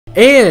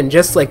And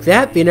just like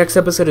that, the next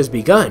episode has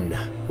begun.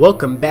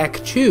 Welcome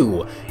back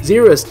to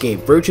Zero Escape,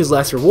 Virtue's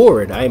Last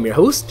Reward. I am your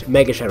host,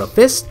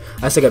 MegaShadowFist.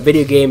 I suck at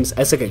video games,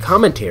 I suck at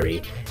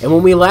commentary. And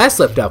when we last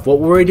left off, what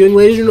were we doing,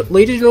 ladies and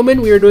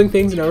gentlemen? We were doing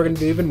things, and now we're going to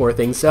do even more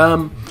things.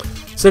 So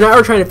now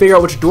we're trying to figure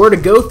out which door to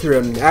go through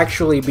and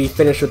actually be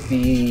finished with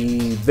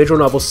the visual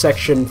novel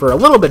section for a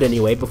little bit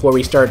anyway, before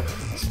you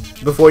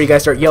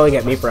guys start yelling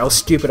at me for how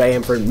stupid I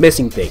am for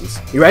missing things.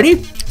 You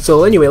ready?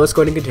 So anyway, let's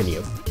go ahead and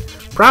continue.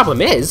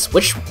 Problem is,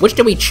 which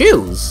do we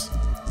choose?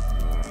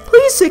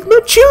 Please,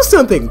 Sigma, choose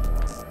something!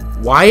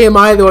 Why am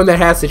I the one that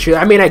has to choose?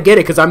 I mean, I get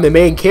it because I'm the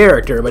main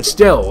character, but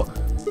still.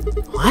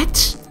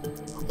 What?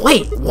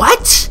 Wait,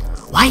 what?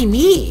 Why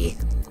me?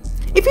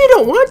 If you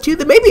don't want to,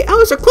 then maybe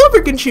Alice or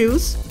Clover can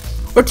choose.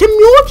 Or Tim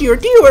Yorkie or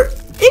Dio or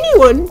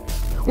anyone.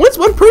 Once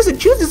one person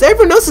chooses,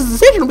 everyone else's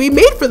decision will be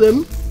made for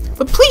them.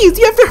 But please,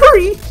 you have to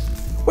hurry.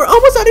 We're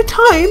almost out of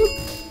time.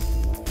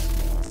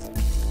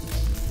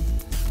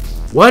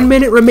 1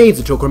 minute remains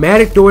until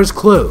chromatic doors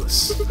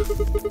close.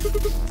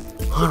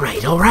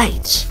 Alright.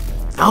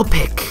 I'll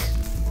pick.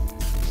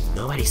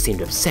 Nobody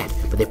seemed upset,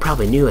 but they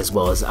probably knew as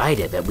well as I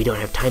did that we don't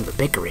have time for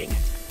bickering.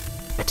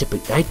 I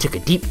took a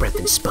deep breath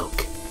and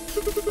spoke.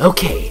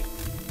 Okay,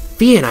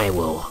 Fee and I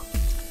will.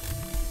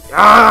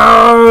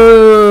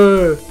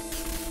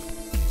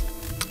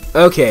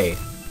 Okay,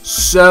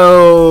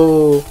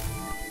 so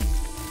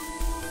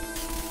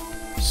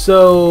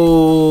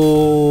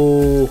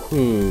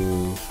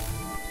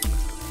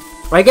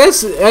I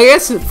guess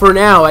for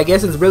now,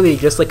 it's really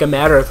just like a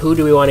matter of who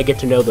do we want to get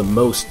to know the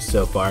most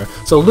so far.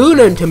 So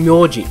Luna and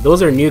Temyoji,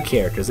 those are new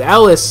characters.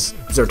 Alice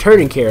is a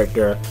returning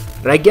character,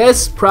 and I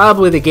guess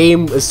probably the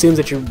game assumes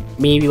that you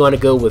maybe want to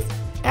go with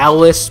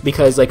Alice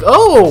because, like,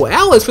 oh,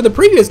 Alice from the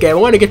previous game, I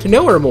want to get to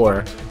know her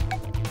more.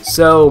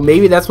 So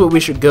maybe that's what we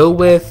should go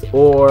with,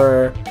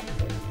 or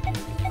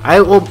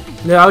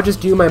I'll just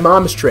do my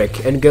mom's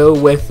trick and go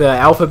with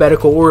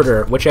alphabetical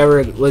order.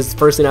 Whichever was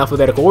first in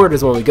alphabetical order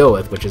is the one we go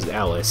with, which is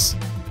Alice,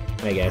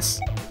 I guess.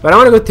 But I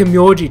want to go with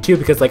Temyoji too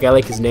because, like, I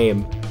like his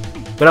name.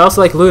 But I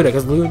also like Luna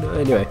because Luna.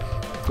 Anyway,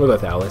 we'll go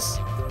with Alice.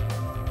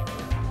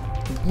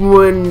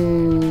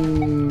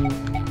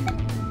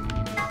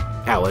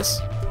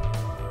 Alice.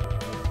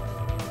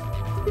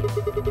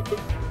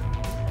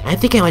 I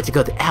think I'd like to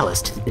go with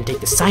Alice and take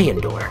the cyan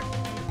door.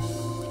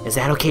 Is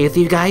that okay with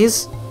you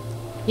guys?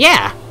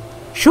 Yeah.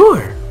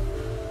 Sure.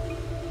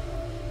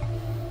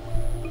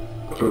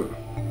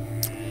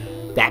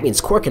 That means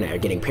Quark and I are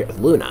getting paired with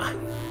Luna.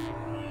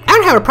 I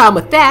don't have a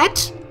problem with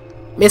that.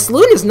 Miss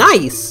Luna's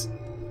nice.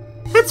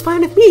 That's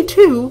fine with me,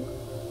 too.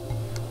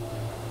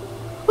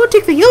 We'll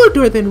take the yellow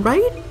door then,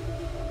 right?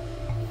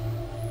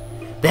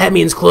 That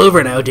means Clover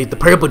and I will take the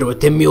purple door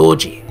with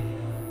Temyoji.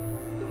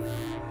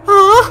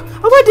 Aw, I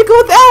want to go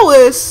with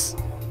Alice.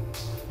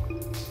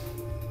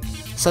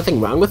 Something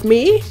wrong with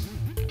me?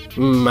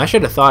 I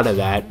should have thought of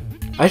that.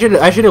 I should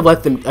have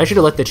let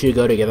the two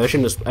go together. I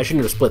shouldn't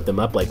have split them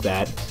up like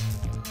that.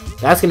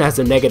 That's gonna have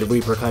some negative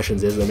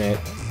repercussions, isn't it?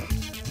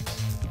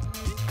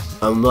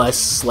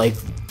 Unless, like,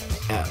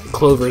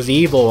 Clover's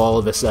evil all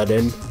of a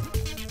sudden.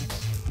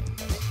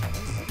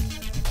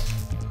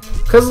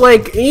 Cause,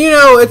 like, you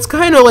know, it's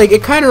kind of like,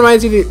 it kind of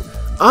reminds me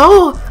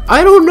of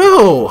I don't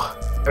know.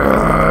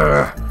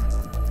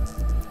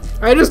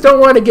 I just don't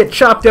want to get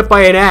chopped up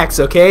by an axe,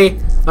 okay?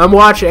 I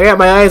got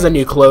my eyes on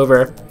you,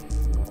 Clover.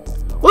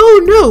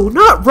 Well, no,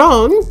 not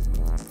wrong.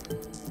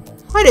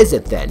 What is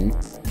it then?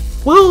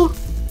 Well,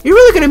 you're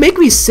really gonna make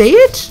me say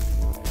it?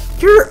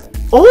 You're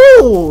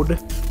old.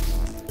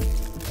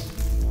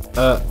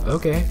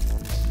 Okay.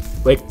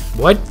 Wait,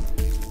 what?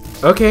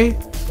 Okay.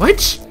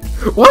 What?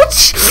 What?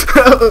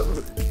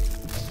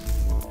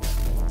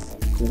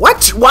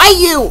 What? Why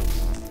you?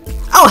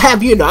 I'll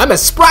have you know, I'm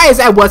as spry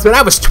as I was when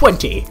I was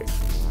 20.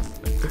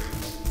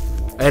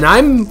 And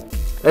I'm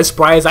as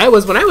spry as I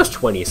was when I was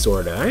 20,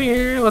 sorta.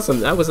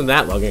 That wasn't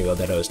that long ago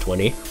that I was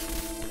 20.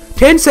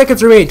 10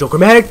 seconds remain till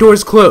chromatic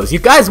doors close. You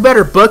guys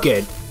better book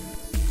it.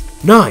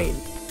 9,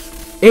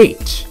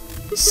 8,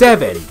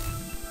 7.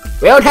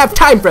 We don't have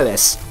time for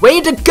this.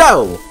 Way to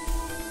go.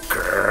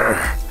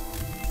 Grr.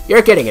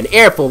 You're getting an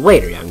earful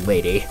later, young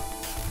lady.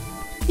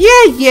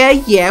 Yeah,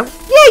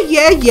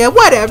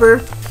 whatever.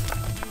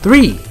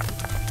 3,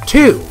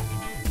 2,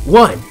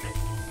 1,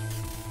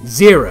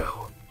 0.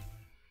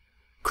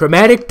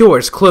 Chromatic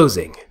doors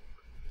closing.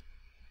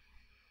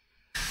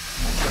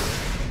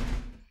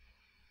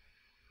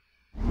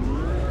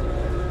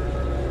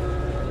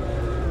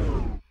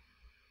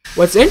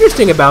 What's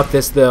interesting about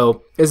this,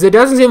 though, is it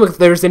doesn't seem like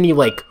there's any,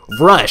 like,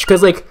 rush.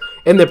 Because, like,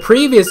 in the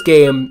previous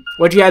game,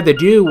 what you had to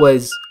do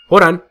was...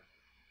 Hold on. In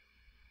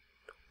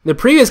the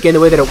previous game,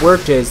 the way that it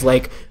worked is,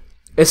 like,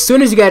 as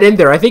soon as you got in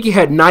there, I think you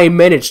had 9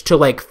 minutes to,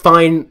 like,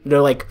 find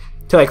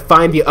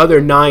the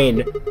other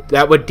 9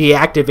 that would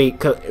deactivate,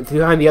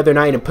 find the other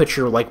 9 and put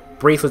your, like,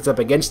 bracelets up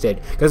against it.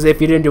 Because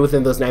if you didn't do it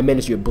within those 9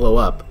 minutes, you'd blow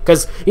up.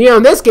 Because, you know,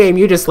 in this game,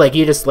 you just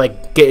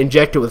get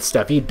injected with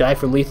stuff. You die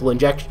from lethal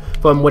injection,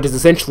 from what is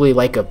essentially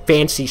like a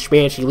fancy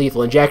schmancy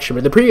lethal injection. But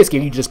in the previous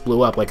game, you just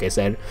blew up, like I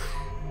said.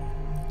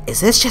 Is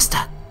this just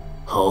a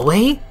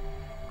hallway?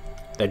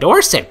 The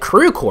door said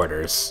crew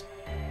quarters.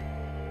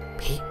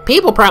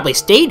 People probably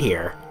stayed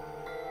here.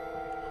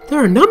 There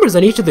are numbers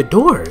on each of the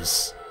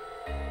doors.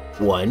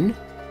 1,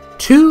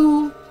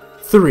 2,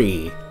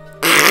 3.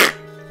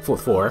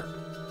 4,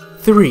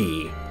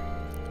 3.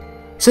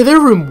 So they're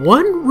room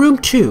 1, room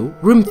 2,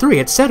 room 3,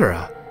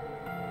 etc.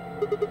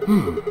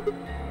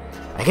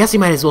 I guess we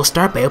might as well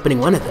start by opening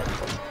one of them.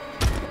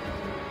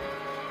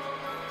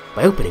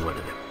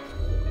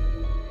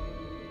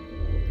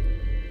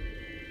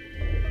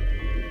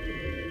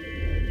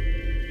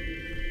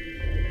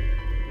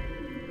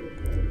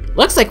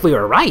 Looks like we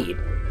were right.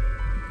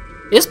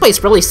 This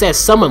place really says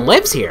someone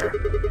lives here.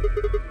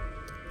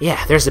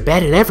 Yeah, there's a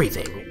bed and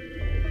everything.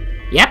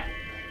 Yep.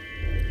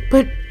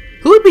 But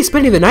who would be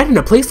spending the night in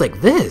a place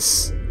like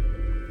this?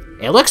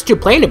 It looks too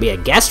plain to be a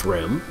guest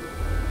room.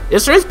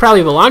 This room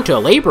probably belonged to a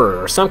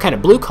laborer or some kind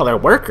of blue-collar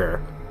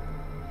worker.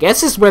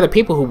 Guess this is where the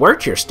people who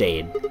worked here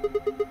stayed.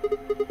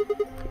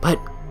 But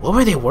what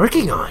were they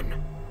working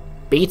on?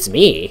 Beats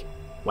me.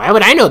 Why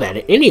would I know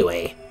that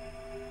anyway?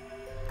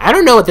 I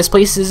don't know what this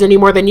place is any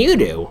more than you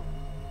do.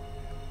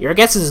 Your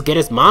guess is as good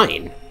as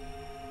mine.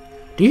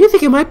 Do you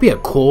think it might be a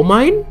coal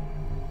mine?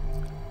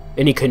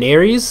 Any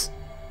canaries?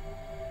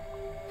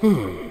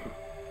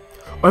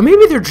 Or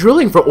maybe they're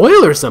drilling for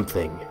oil or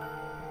something.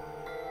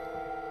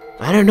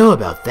 I don't know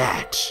about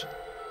that.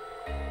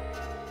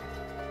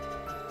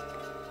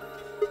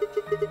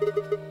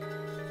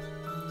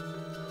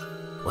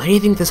 What do you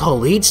think this hall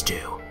leads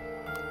to?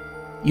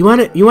 You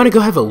wanna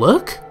go have a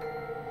look?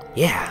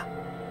 Yeah.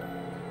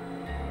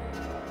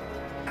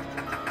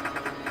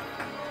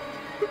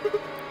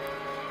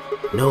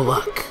 No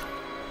luck.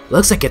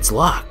 Looks like it's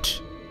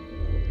locked.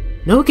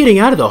 No getting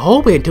out of the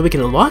hallway until we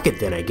can unlock it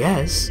then, I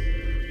guess.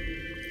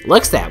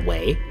 Looks that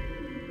way.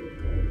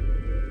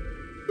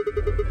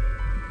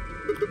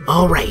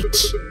 Alright,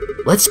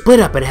 let's split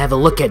up and have a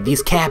look at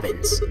these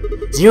cabins.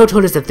 Zero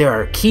told us that there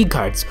are key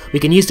cards we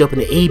can use to open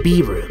the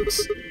A-B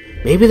rooms.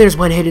 Maybe there's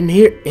one hidden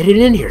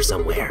in here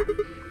somewhere.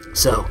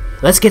 So,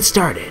 let's get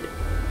started.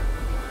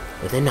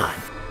 With a nod,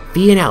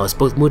 V and Alice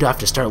both moved off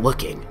to start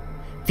looking.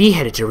 V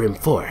headed to room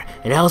 4,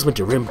 and Alice went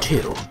to room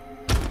 2.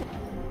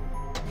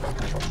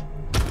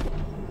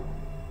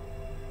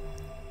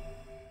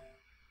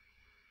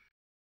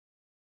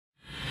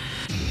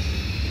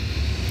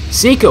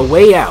 Seek a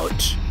way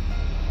out.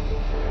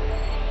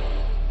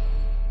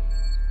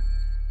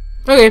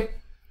 Okay.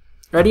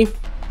 Ready?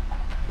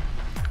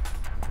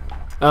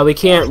 We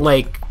can't,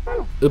 like...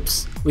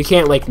 Oops. We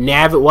can't, like,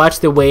 watch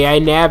the way I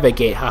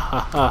navigate. Ha ha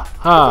ha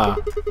ha.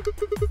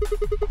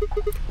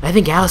 I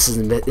think Alice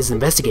is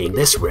investigating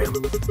this room.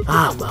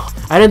 Ah, well.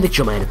 I don't think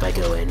she'll mind if I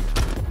go in.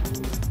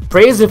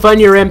 Praise the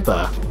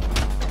Funyurimpa.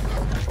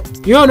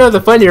 You don't know what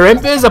the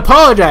Funyurimpa is?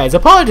 Apologize!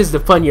 Apologize to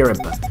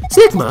Funyurimpa.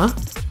 Sigma?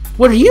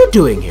 What are you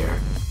doing here?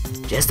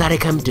 Just thought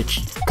I'd come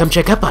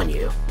check up on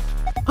you.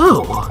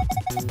 Oh.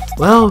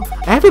 Well,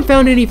 I haven't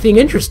found anything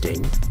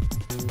interesting.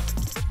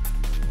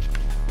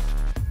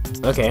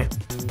 Okay.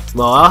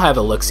 Well, I'll have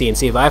a look-see and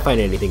see if I find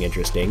anything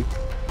interesting.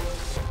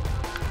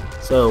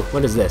 So,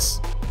 what is this?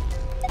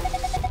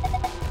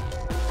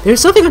 There's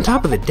something on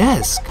top of the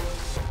desk.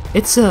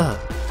 It's a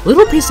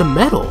little piece of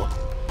metal.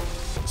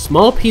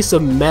 Small piece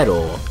of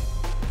metal.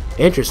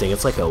 Interesting.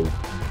 It's like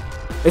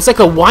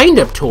a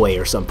wind-up toy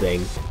or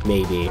something,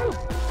 maybe.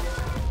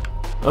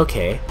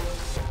 Okay.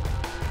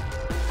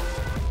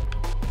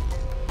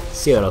 Let's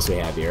see what else we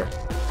have here.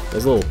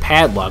 There's a little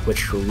padlock,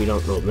 which we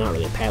don't know, not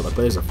really a padlock,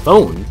 but there's a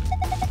phone.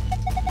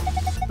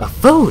 A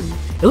phone?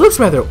 It looks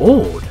rather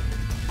old.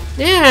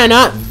 Yeah,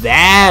 not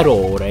that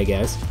old, I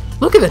guess.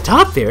 Look at the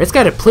top there. It's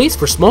got a place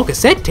for small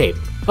cassette tape.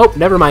 Oh,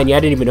 never mind. Yeah, I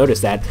didn't even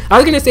notice that. I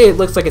was gonna say it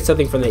looks like it's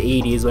something from the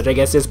 80s, which I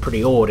guess is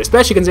pretty old,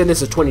 especially considering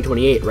this is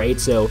 2028, right?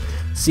 So,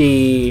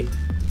 see,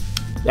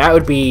 that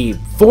would be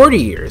 40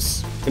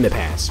 years in the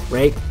past,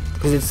 right?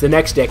 Because it's the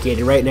next decade,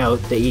 and right now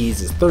the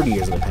 80s is 30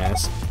 years in the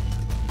past.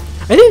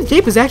 I think the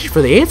tape is actually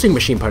for the answering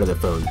machine part of the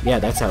phone. Yeah,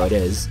 that's how it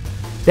is.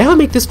 That would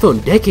make this phone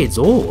decades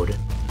old.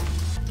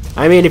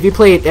 I mean, if you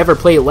ever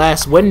played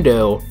Last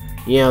Window,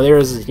 you know,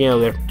 there's, you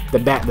know, the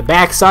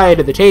back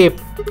side of the tape.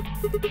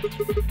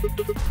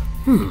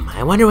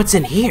 I wonder what's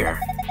in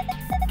here.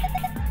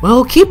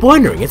 Well, keep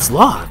wondering. It's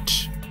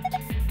locked.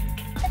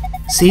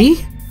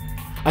 See?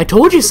 I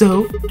told you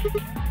so.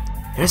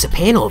 There's a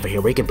panel over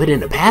here where you can put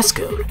in a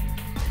passcode.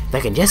 If I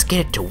can just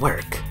get it to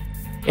work.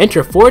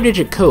 Enter a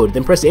 4-digit code,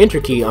 then press the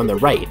enter key on the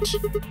right.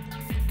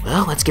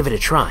 Well, let's give it a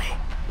try.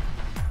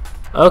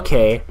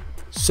 Okay,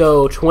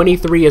 so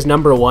 23 is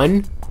number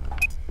 1.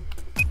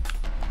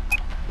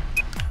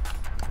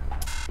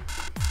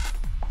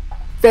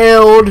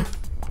 Failed!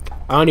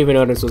 I don't even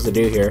know what I'm supposed to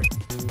do here.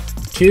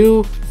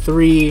 2,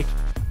 3,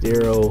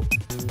 0,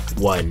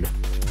 1.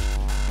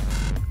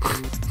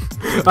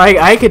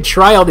 I could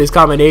try all these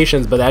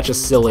combinations, but that's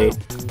just silly.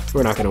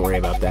 We're not gonna worry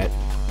about that.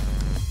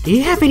 Do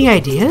you have any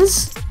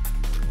ideas?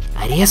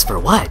 Ideas for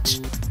what?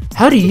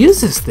 How to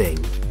use this thing?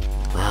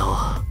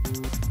 Well...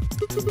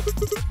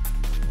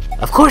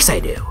 Of course I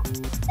do.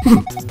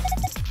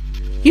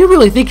 You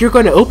really think you're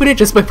going to open it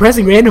just by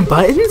pressing random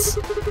buttons?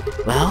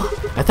 Well,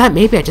 I thought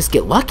maybe I'd just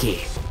get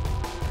lucky.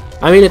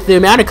 I mean, with the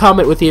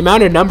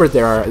amount of numbers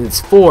there are,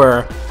 it's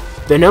 4,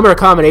 the number of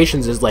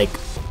combinations is, like,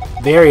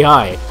 very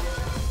high.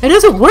 It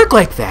doesn't work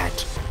like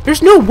that.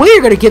 There's no way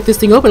you're going to get this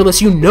thing open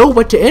unless you know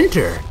what to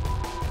enter.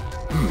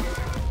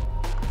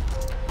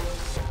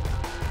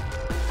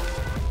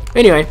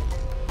 Anyway,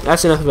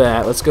 that's enough of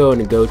that. Let's go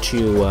and go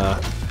to,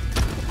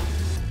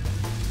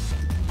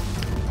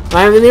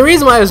 I mean, the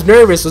reason why I was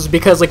nervous was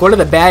because, like, one of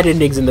the bad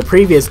endings in the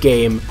previous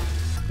game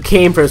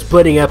came from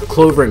splitting up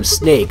Clover and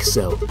Snake,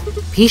 so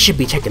he should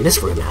be checking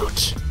this room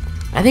out.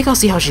 I think I'll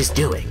see how she's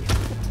doing.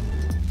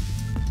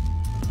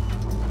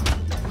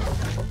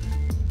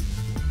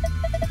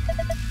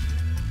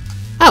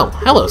 Oh,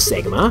 hello,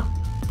 Sigma.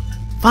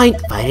 Find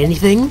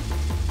anything?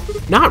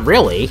 Not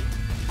really.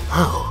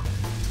 Oh.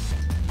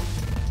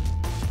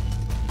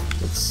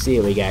 Let's see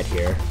what we got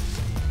here.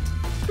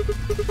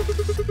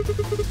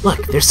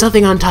 Look, there's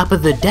something on top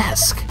of the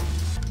desk.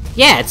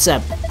 Yeah, it's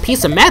a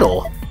piece of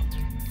metal.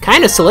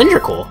 Kind of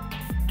cylindrical.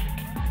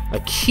 A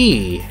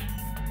key.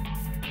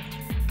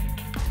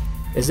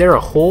 Is there a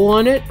hole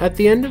on it at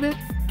the end of it?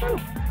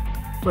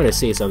 I want to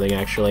see something,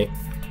 actually.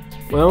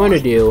 What I want to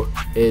do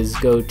is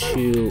go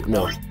to...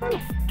 No.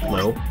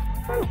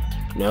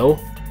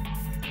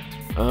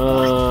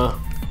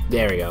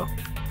 There we go.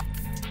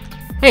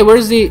 Hey,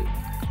 where's the...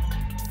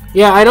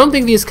 Yeah, I don't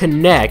think these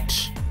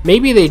connect.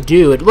 Maybe they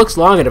do. It looks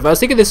long enough. I was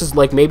thinking this is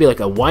like maybe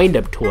like a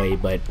wind-up toy,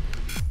 but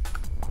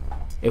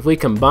if we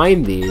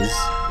combine these,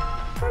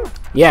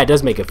 yeah, it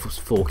does make a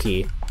full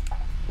key.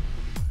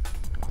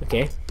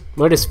 Okay,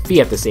 what does Fee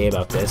have to say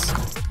about this?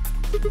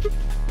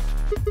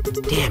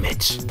 Damn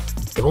it!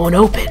 It won't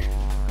open.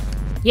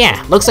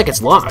 Yeah, looks like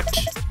it's locked.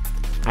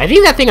 I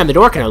think that thing on the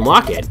door can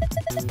unlock it.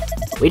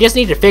 We just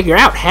need to figure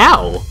out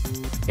how.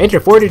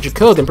 Enter 4-digit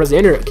code, then press the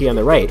enter key on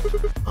the right.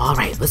 All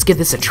right, let's give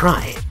this a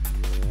try.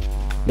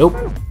 Nope.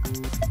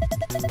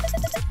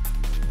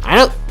 I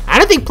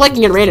don't think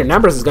plugging in random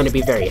numbers is going to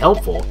be very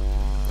helpful.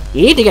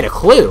 You need to get a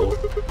clue,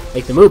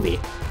 like the movie.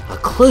 A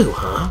clue,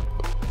 huh?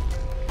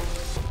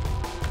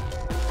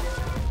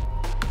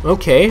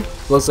 Okay,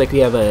 looks like we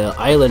have an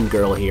island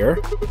girl here.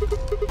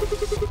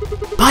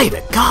 By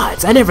the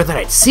gods, I never thought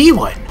I'd see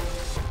one.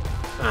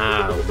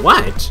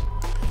 What?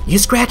 You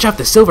scratch off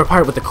the silver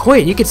part with the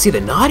coin, you can see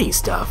the naughty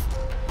stuff.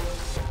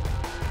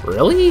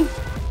 Really?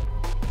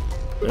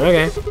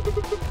 Okay.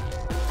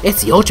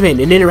 It's the ultimate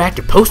in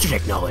interactive poster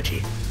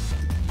technology.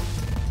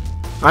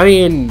 I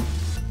mean,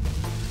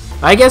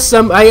 I guess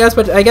some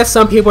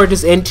people are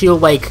just into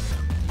like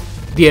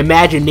the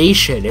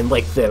imagination and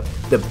like the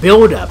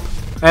build-up.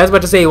 I was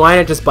about to say, why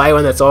not just buy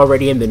one that's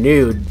already in the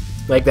nude?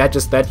 Like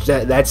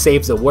that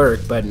saves the work.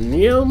 But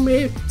you know,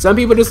 maybe some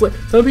people just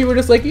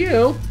like you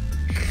know,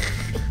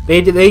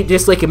 they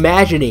just like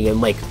imagining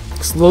and like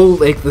slow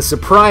like the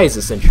surprise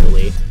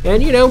essentially.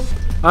 And you know,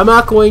 I'm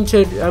not going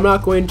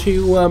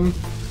to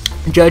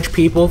judge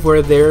people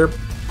for their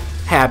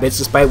habits,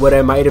 despite what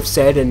I might have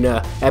said in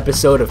an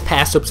episode of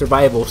Pass Up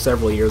Survival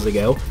several years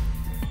ago.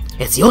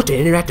 It's the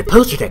ultimate interactive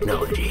poster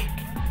technology.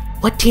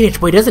 What teenage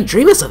boy doesn't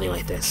dream of something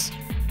like this?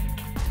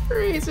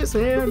 Raise his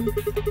hand.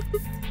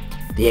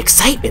 The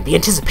excitement, the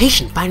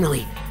anticipation,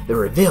 finally, the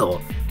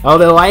reveal.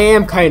 Although I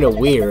am kind of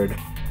weird.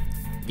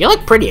 You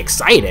look pretty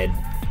excited.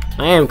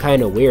 I am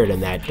kind of weird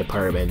in that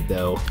department,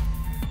 though.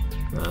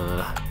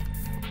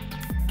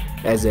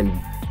 As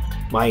in,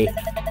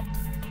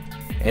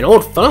 an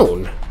old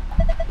phone.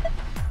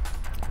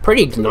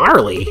 Pretty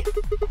gnarly.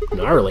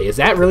 Gnarly, is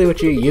that really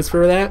what you use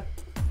for that?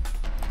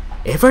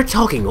 If we're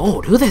talking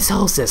old, who the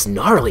hell says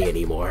gnarly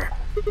anymore?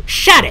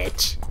 Shut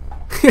it!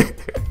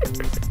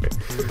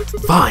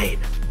 Fine.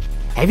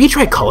 Have you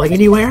tried calling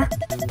anywhere?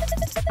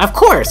 Of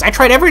course, I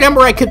tried every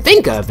number I could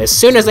think of as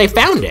soon as I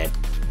found it.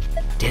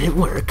 Didn't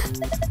work?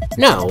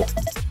 No.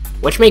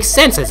 Which makes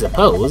sense, I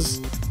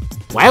suppose.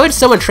 Why would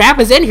someone trap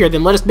us in here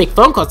then let us make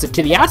phone calls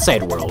to the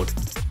outside world?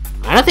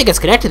 I don't think it's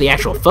connected to the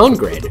actual phone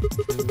grid.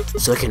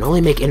 So it can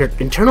only make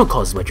internal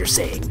calls is what you're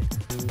saying.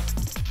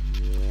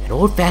 An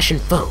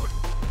old-fashioned phone.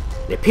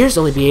 It appears to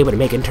only be able to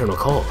make internal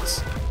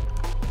calls.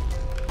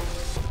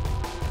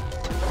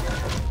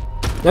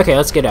 Okay,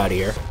 let's get out of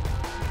here.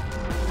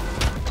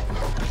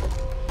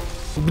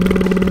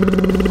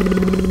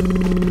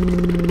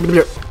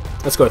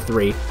 Let's go with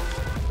 3.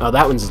 Oh,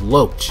 that one's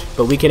locked,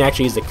 but we can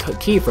actually use the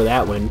key for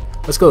that one.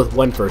 Let's go with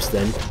 1 first,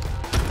 then.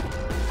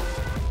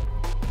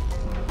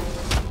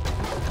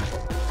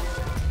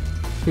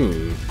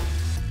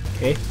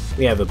 Okay,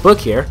 we have a book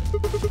here.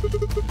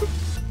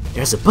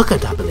 There's a book on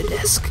top of the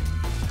desk.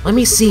 Let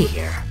me see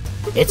here.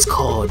 It's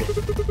called...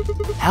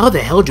 How the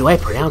hell do I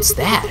pronounce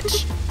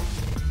that?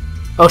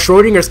 Oh,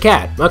 Schrodinger's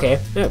cat. Okay,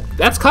 yeah,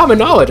 that's common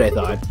knowledge, I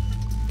thought.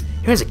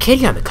 There's a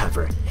kitty on the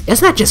cover.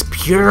 Isn't that just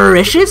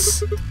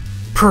precious?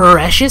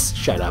 Precious?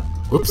 Shut up.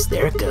 Whoops,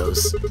 there it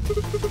goes.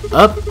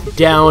 Up,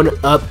 down,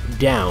 up,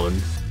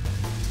 down.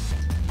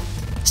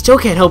 Still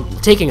can't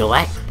help take a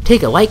like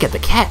at the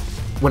cat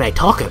when I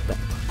talking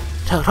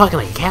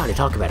like a cat when I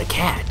talk about a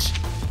cat.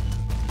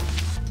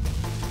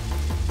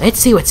 Let's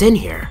see what's in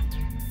here.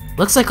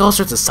 Looks like all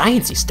sorts of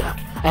sciencey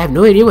stuff. I have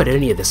no idea what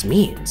any of this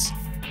means.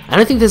 I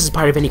don't think this is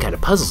part of any kind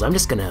of puzzle, so I'm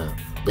just gonna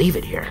leave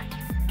it here.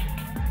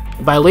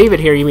 By leave it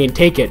here, you mean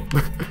take it.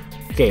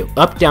 Okay,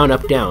 up, down,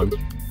 up, down.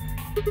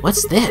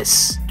 What's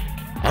this?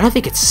 I don't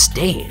think it's a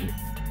stain.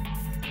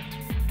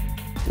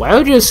 Why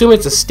would you assume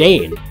it's a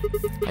stain?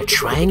 A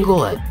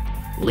triangle, a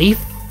leaf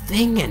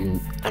thing,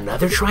 and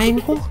another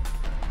triangle?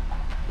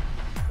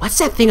 What's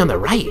that thing on the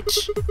right?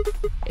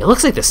 It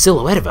looks like the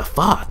silhouette of a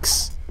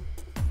fox.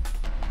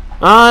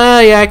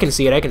 Yeah, I can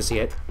see it, I can see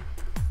it.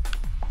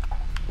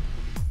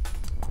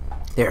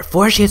 There are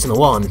 4 shapes on the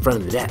wall in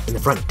front of the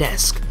front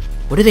desk.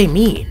 What do they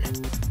mean?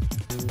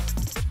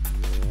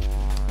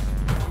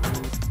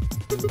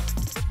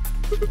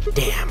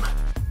 Damn,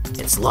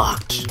 it's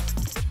locked.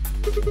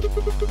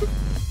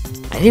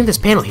 I think this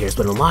panel here is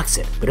what unlocks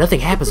it, but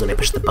nothing happens when I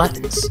push the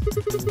buttons.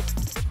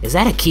 Is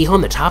that a keyhole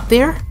on the top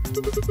there?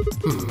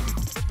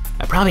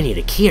 I probably need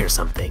a key or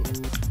something.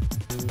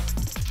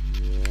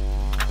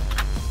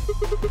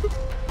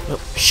 Oh,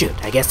 shoot,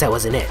 I guess that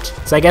wasn't it.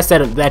 So I guess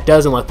that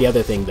does unlock the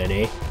other thing then,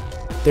 eh?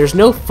 There's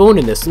no phone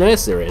in this. No,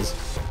 yes, there is.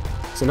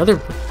 It's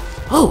another...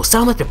 Oh,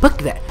 sound like the book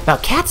that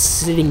about cats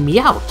sitting me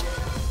out.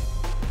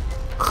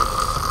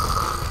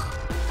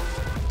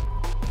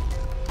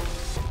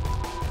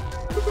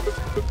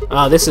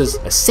 Oh, this is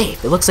a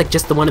safe. It looks like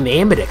just the one in the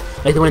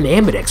ambidex, like the one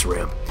in the ambidex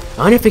room.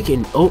 I wonder if it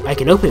can. Oh, I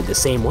can open it the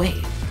same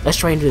way. Let's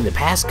try and do the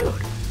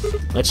passcode.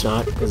 Let's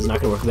not, because it's not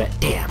gonna work with that.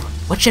 Damn.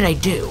 What should I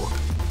do?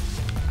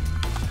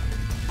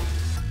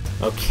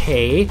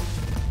 Okay.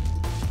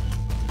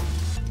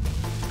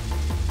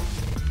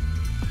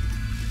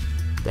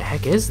 The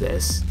heck is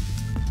this?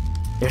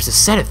 There's a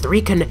set of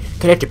 3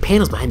 connected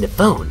panels behind the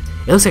phone.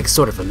 It looks like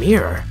sort of a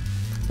mirror.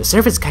 The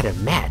surface is kind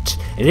of matte,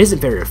 and it isn't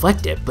very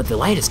reflective, but the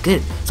light is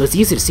good, so it's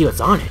easy to see what's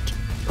on it.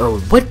 Or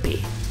would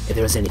be, if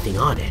there was anything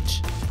on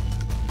it.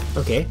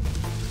 Okay.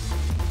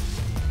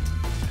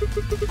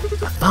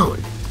 A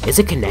phone. Is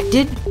it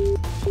connected?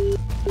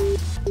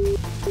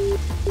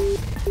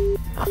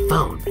 A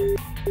phone.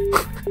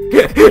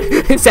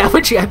 Is that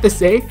what you have to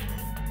say?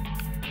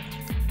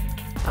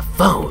 A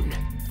phone.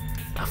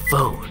 A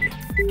phone.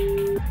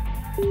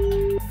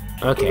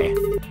 Okay.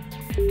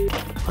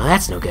 Well,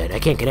 that's no good. I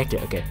can't connect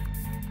it. Okay.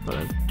 Hold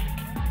on.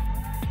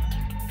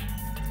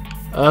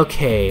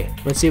 Okay.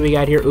 Let's see what we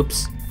got here.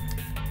 Oops.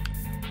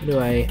 What do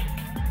I...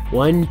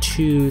 1,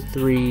 2,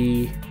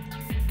 3...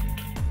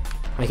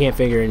 I can't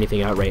figure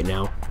anything out right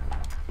now.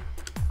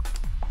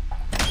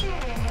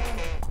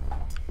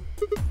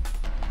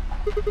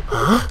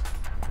 Huh?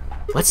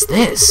 What's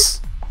this?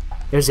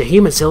 There's a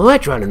human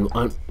silhouette drawn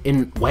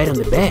in white on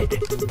the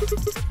bed.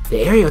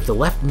 The area with the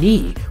left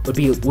knee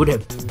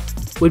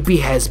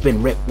has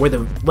been ripped. Where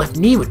the left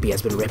knee would be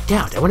has been ripped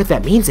out. I wonder if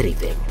that means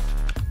anything.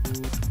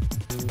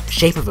 The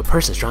shape of a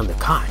person is drawn on the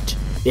cot.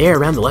 The area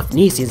around the left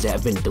knee seems to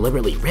have been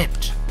deliberately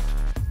ripped.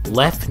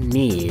 Left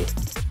knee.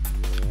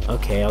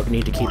 Okay, I'll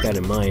need to keep that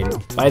in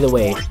mind. By the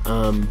way,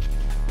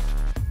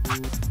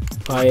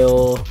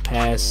 file,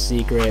 pass,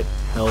 secret,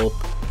 help.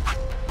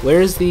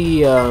 Where's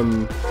the,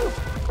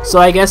 so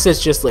I guess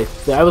it's just like,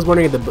 I was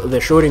wondering if the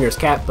Schrodinger's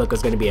cat book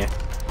was going to be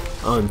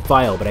on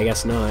file, but I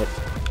guess not.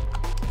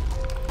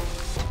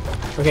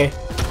 Okay,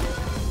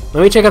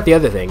 let me check out the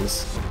other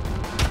things.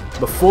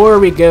 Before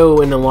we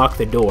go and unlock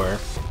the door,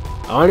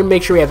 I want to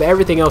make sure we have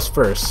everything else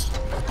first.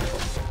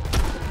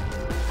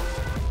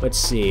 Let's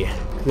see.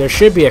 There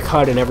should be a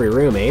cot in every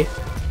room, eh?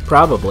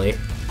 Probably.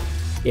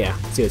 Yeah,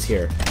 let's see what's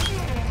here.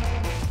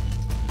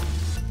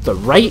 The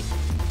right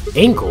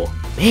ankle?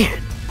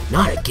 Man,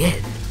 not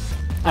again.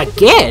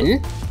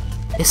 Again?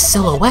 This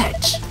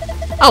silhouette.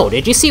 Oh,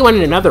 did you see one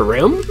in another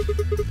room?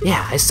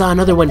 Yeah, I saw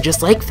another one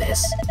just like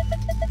this.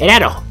 It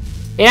had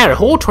a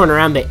hole torn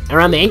around the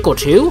ankle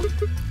too?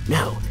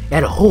 No, it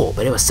had a hole,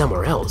 but it was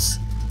somewhere else.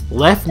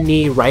 Left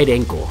knee, right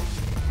ankle.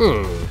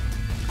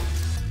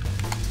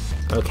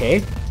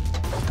 Okay.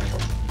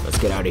 Let's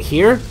get out of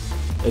here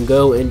and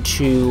go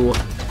into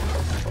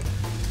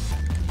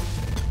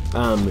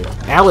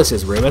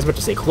Alice's room. I was about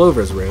to say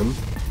Clover's room.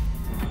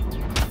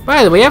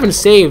 By the way, we haven't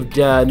saved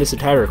in this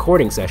entire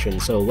recording session,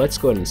 so let's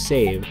go ahead and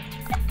save.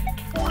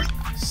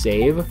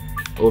 Save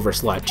over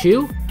slot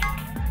 2.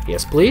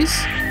 Yes, please.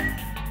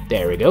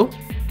 There we go.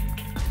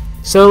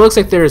 So it looks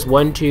like there's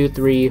 1, 2,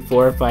 3,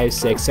 4, 5,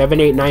 6,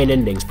 7, 8, 9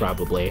 endings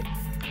probably.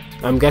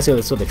 I'm guessing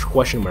that's what the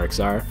question marks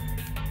are.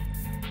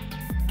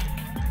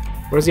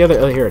 Where's the other?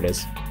 Oh, here it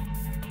is.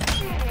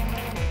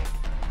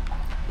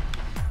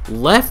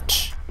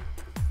 Left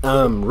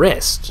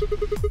wrist.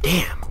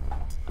 Damn.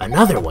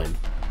 Another one.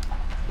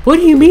 What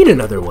do you mean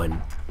another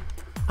one?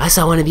 I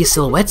saw one of these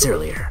silhouettes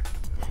earlier.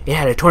 It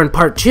had a torn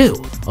part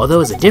too, although it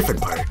was a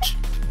different part.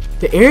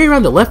 The area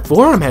around the left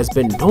forearm has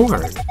been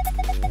torn.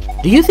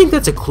 Do you think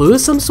that's a clue of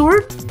some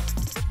sort?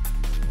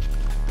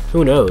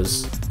 Who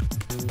knows?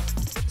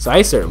 So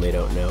I certainly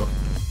don't know.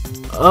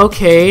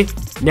 Okay,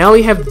 now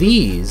we have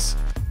these.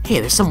 Hey,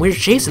 there's some weird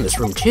shapes in this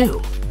room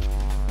too.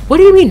 What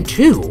do you mean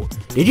two?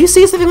 Did you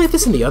see something like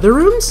this in the other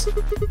rooms?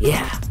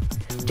 Yeah.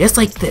 Just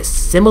like this,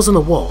 symbols on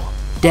the wall,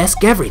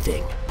 desk,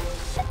 everything.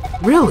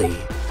 Really?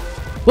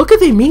 What could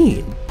they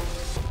mean?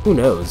 Who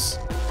knows?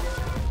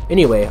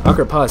 Anyway,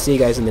 awkward pause, see you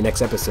guys in the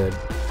next episode.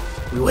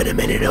 We went a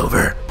minute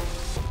over.